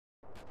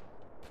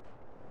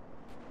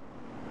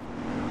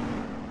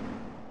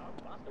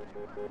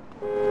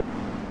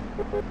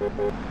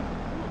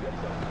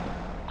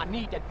I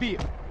need that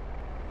vehicle.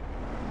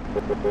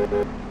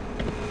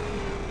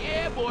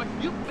 Yeah, boy,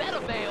 you better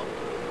bail.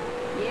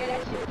 Yeah,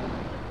 that shit.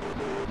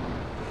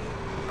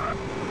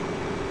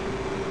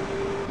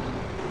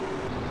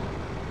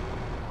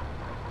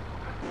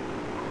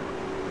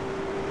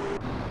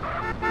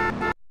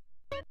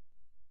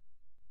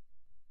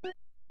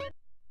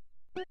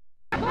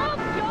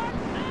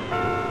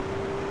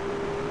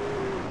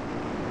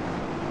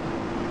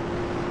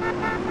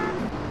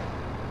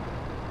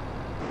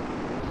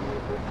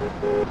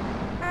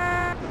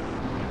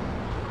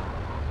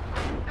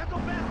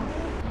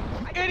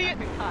 Idiot!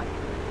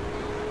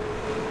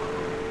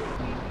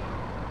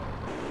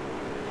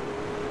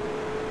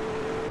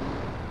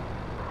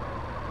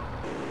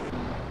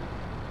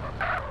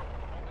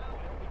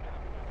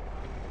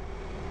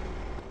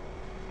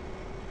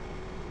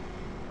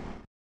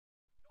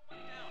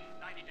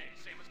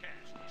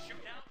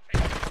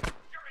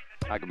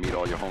 I can meet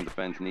all your home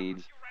defense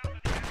needs.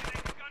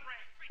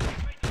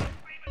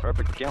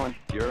 Perfect for killing,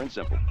 pure and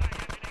simple.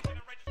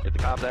 If the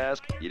cops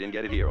ask, you didn't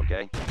get it here,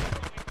 okay?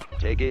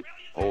 Take it,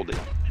 hold it,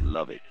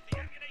 love it.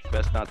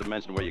 Best not to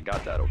mention where you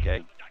got that,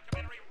 okay?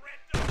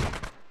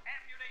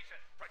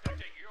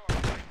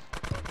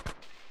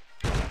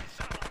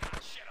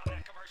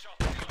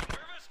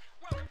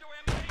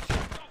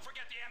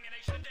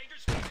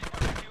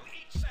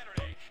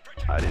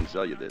 I didn't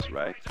sell you this,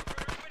 right?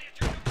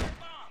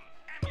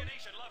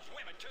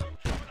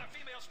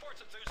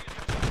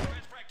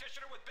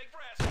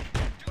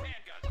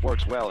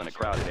 Works well in a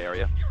crowded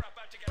area.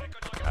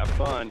 Have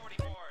fun.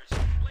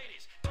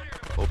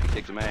 Hope you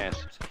kick some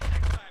ass.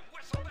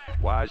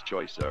 Wise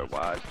choice, sir,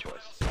 wise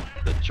choice.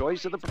 The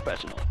choice of the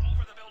professional.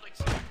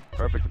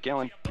 Perfect for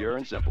killing, pure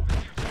and simple.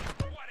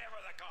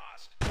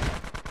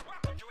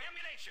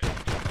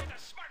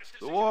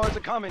 The wars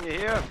are coming, you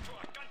hear?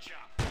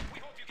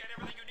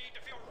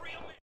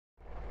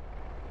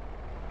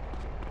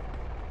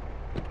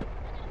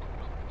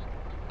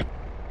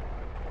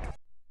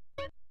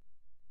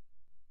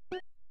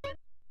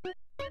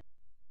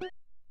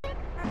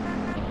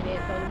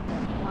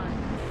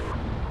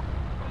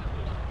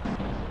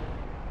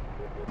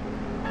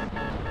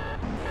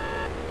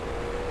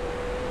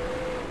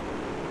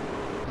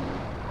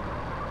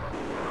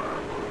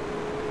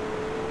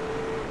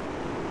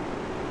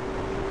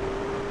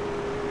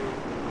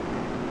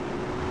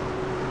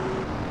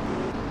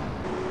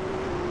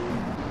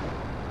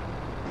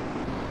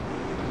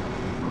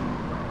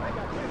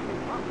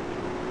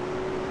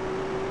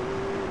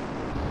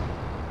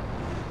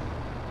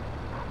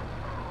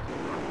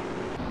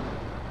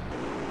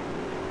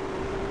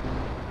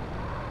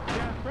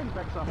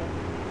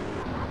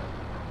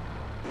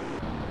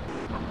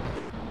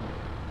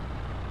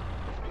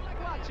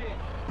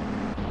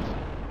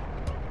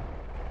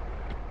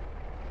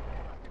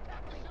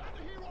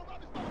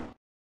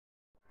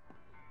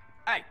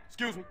 Hey,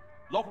 excuse me.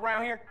 Local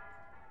around here?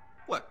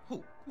 What? Who?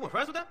 You want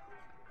friends with them?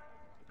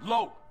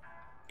 Loc.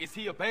 Is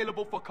he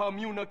available for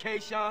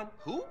communication?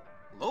 Who?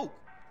 Loc.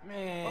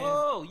 Man.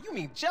 Oh, you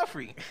mean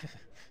Jeffrey.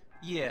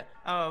 Yeah,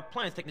 our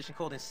appliance technician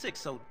called in sick,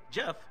 so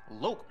Jeff,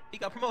 Loc, he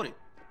got promoted.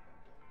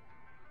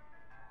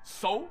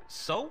 So?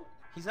 So?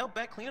 He's out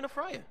back cleaning the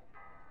fryer.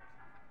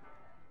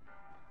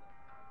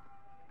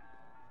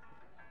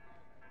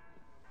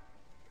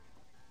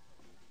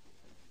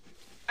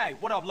 Hey,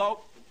 what up,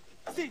 Loc?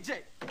 CJ,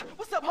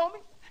 what's up,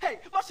 homie? Hey,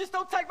 my shit's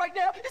so tight right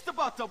now, it's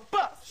about to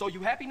bust. So you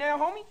happy now,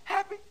 homie?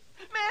 Happy?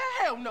 Man,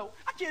 hell no.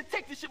 I can't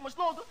take this shit much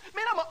longer.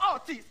 Man, I'm an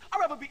artist. I'd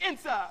rather be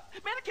inside.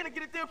 Man, I can't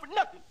get it there for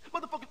nothing.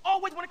 Motherfuckers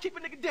always want to keep a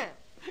nigga down.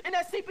 And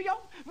that CPO,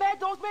 Mad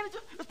Dog's manager,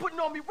 is putting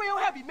on me real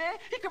heavy, man.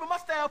 He gripping my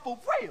style for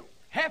real.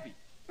 Heavy?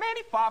 Man,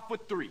 he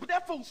 5'3". But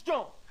that fool's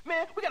strong.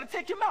 Man, we gotta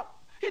take him out.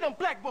 He done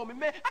blackballed me,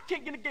 man. I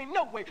can't get in the game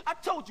no way. I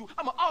told you,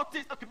 I'm an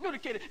artist, a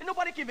communicator, and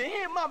nobody can even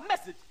hear my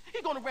message.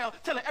 He going around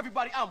telling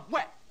everybody I'm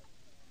whack.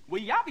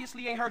 Well, you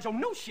obviously ain't heard your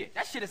new shit.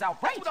 That shit is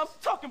outrageous. That's what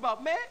I'm talking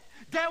about, man.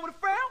 Down with a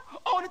frown,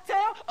 on the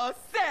town, a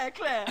sad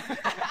clown.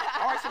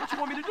 All right, so what you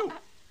want me to do?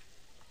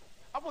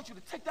 I want you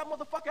to take that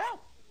motherfucker out.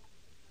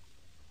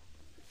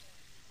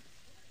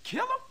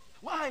 Kill him?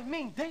 Well, I ain't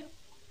mean date him.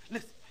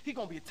 Listen, he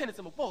gonna be attendance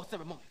in my award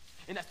ceremony,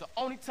 and that's the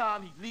only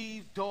time he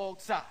leaves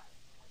dog's side.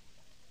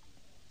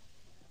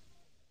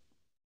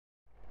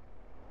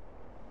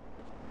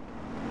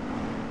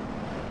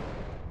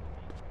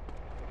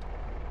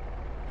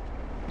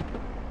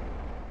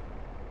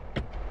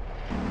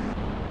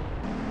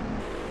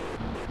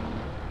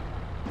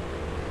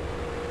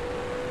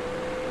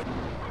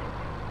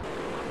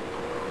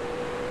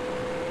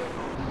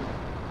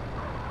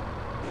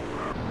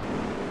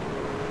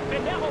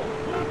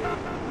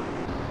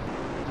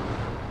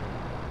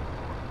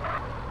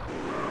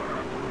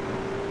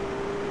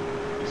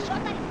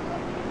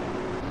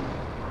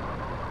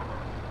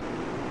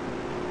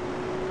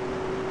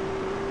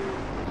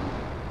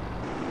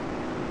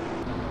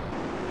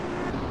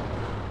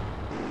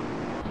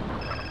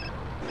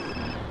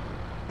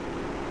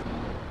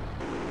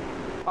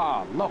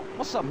 Ah, Lord,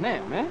 what's up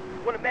now, man?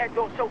 One of Mad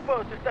Dog's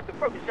chauffeurs just left the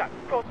burger shop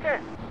across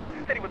town.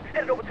 Said he was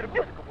headed over to the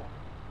music award.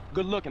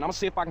 Good looking. I'm gonna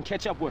see if I can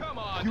catch up with him. Come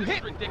on, You this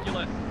hit is me.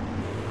 ridiculous.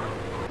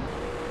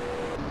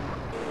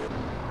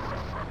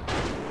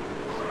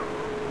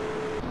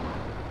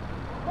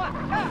 What?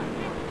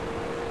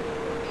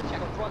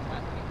 Check on drugs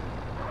last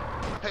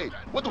week. Hey,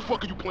 what the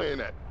fuck are you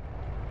playing at?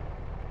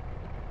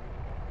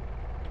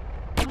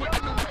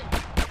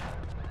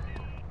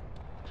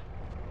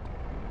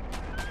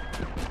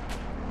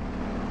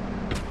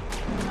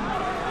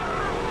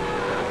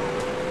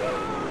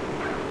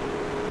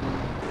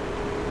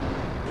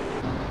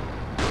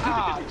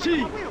 Ah,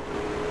 gee.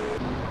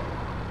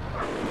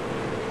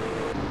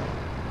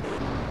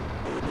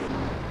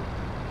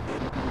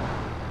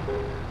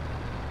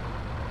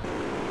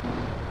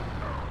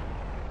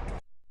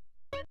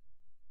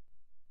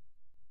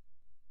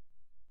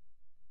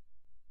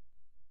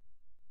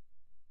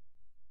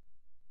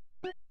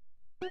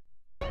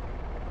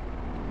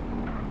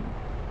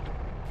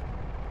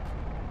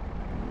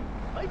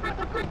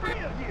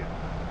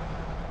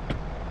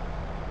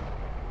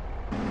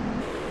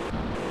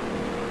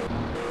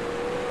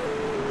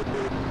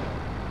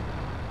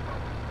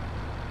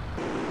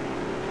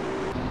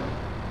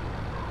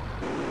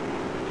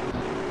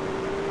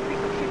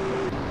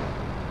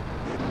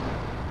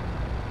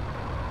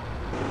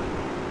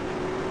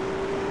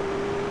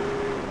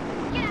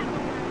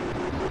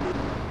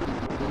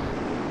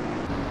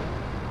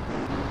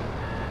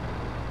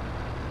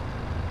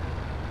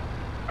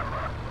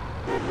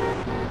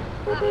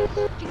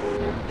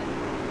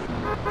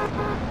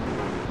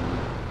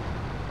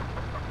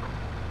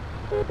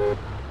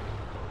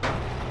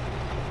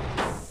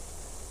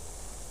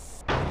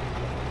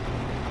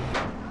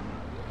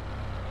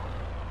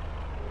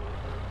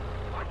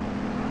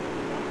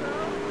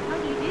 How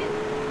do you do?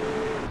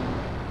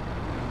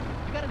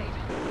 You got an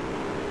agent.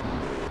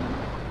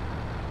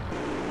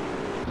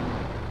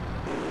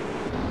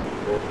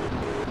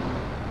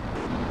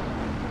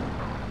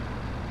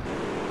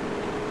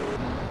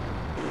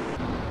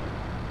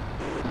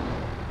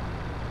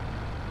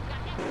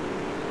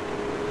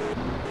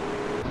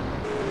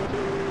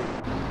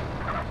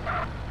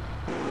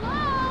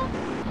 Hello?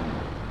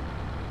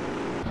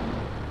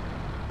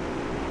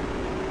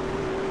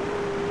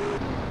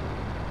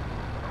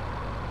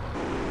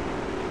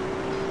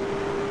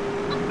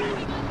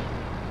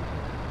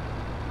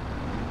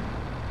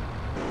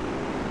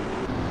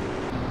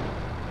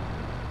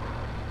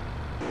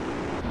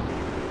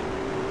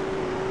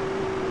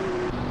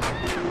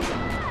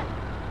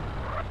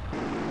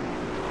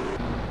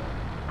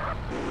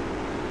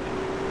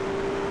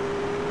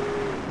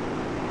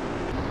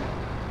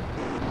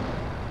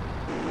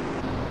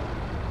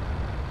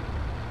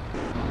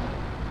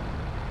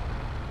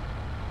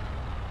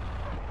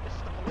 This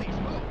is the police.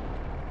 Move.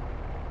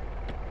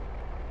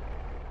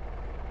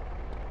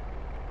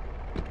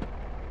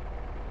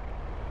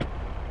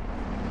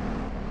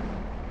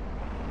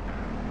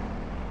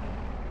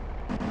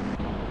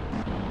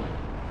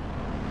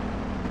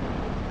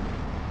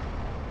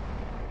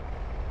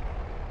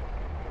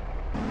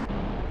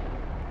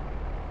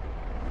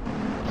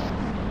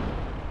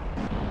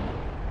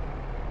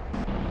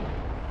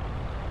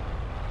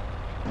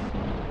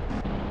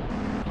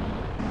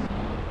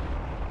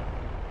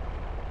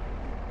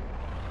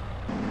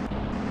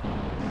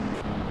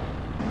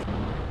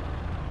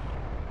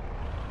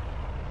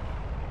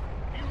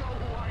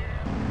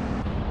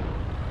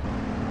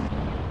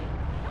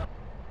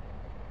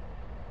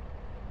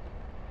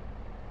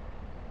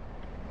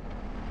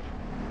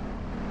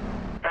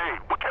 Hey,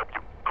 what kept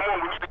you? Come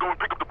on, we need to go and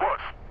pick up the bus.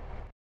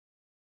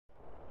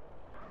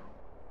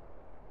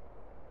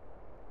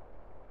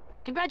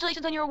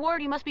 Congratulations on your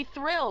award. You must be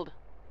thrilled.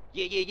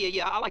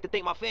 Yeah. I like to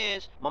thank my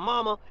fans, my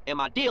mama, and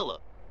my dealer.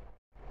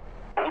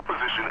 Hold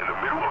position in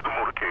the middle of the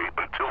motorcade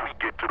until we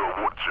get to the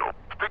award show.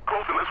 Stick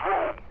close and let's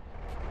roll.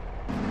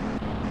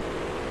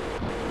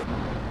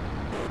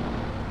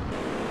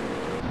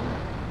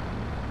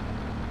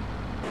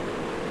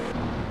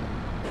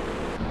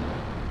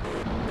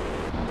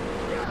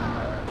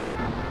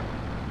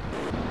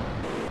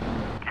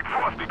 Keep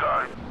frosty,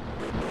 guys.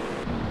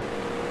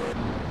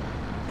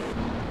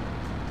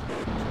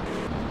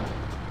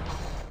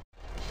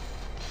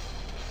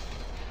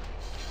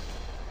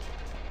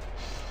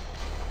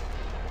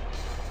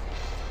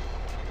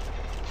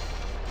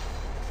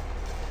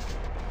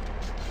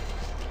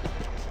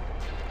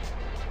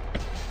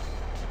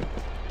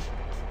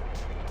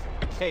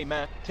 Hey,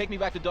 man, take me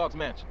back to Dog's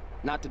Mansion.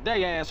 Not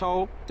today,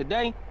 asshole.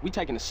 Today, we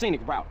taking the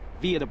scenic route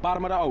via the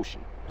bottom of the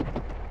ocean.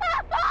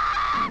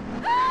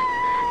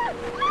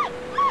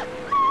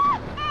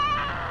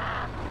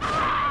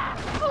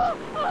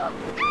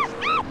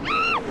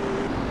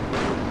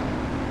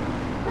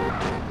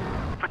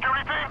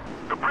 Security team,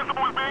 the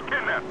principal is being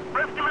kidnapped.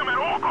 Rescue him at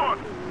all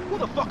costs. Who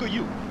the fuck are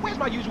you? Where's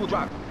my usual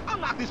driver? I'm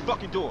Unlock this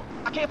fucking door.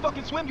 I can't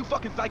fucking swim, you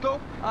fucking psycho.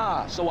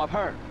 Ah, so I've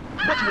heard.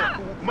 What you want,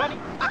 fool? Money?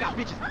 I got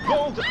bitches.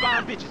 Loads of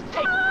fine bitches.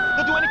 Take them.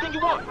 They'll do anything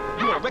you want.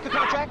 You want a record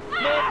contract?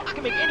 Man, I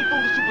can make any fool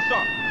a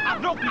superstar. I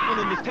know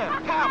people in this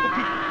town. Powerful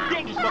people.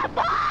 Dangerous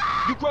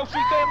motherfuckers. You Grove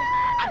Street families?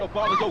 I know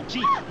ballers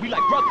OGs. We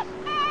like brothers.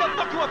 They'll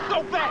fuck you up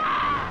so bad.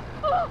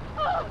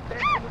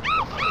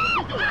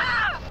 You do it.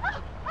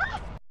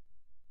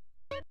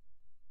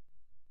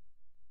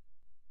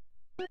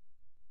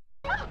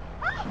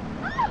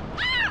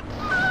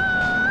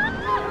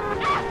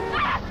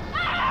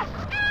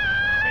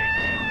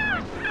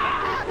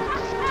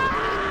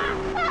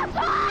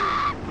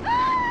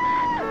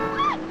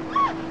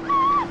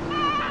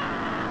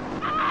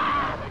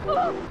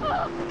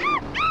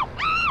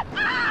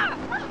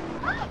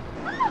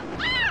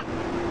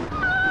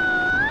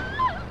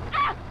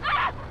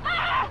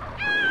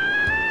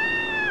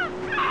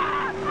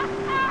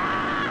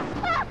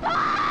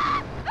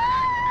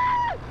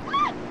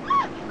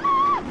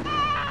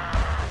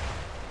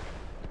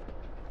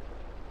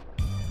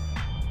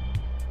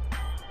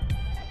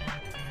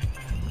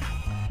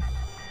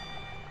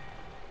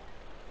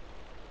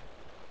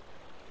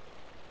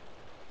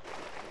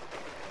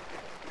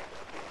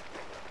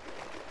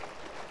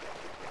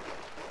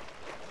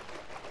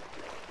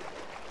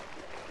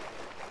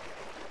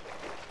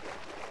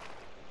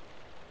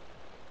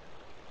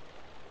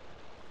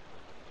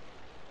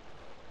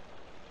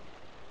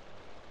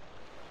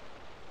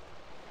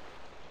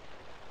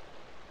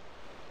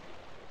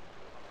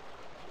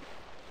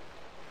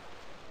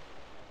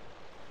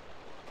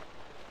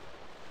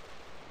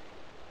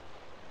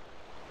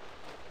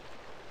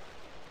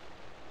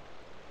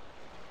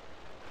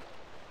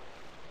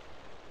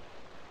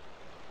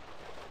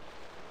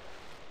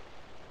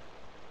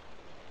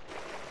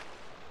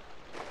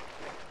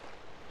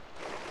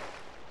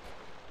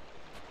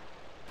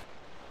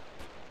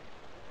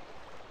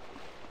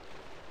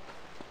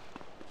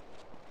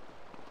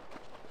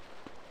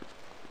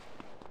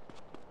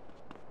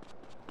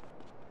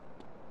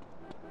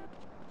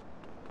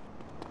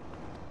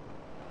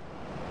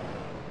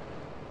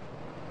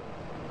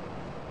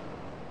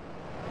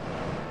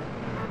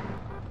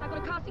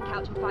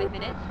 Couch in 5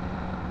 minutes.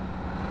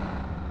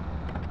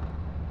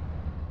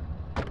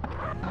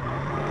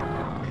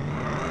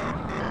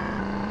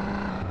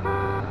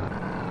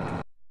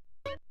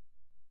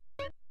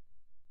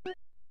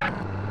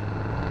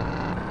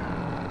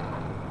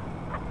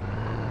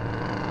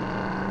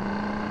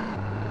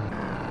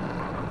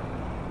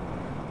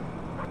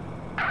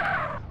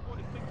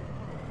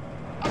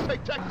 I'll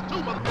take Texas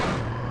too,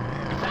 motherfucker.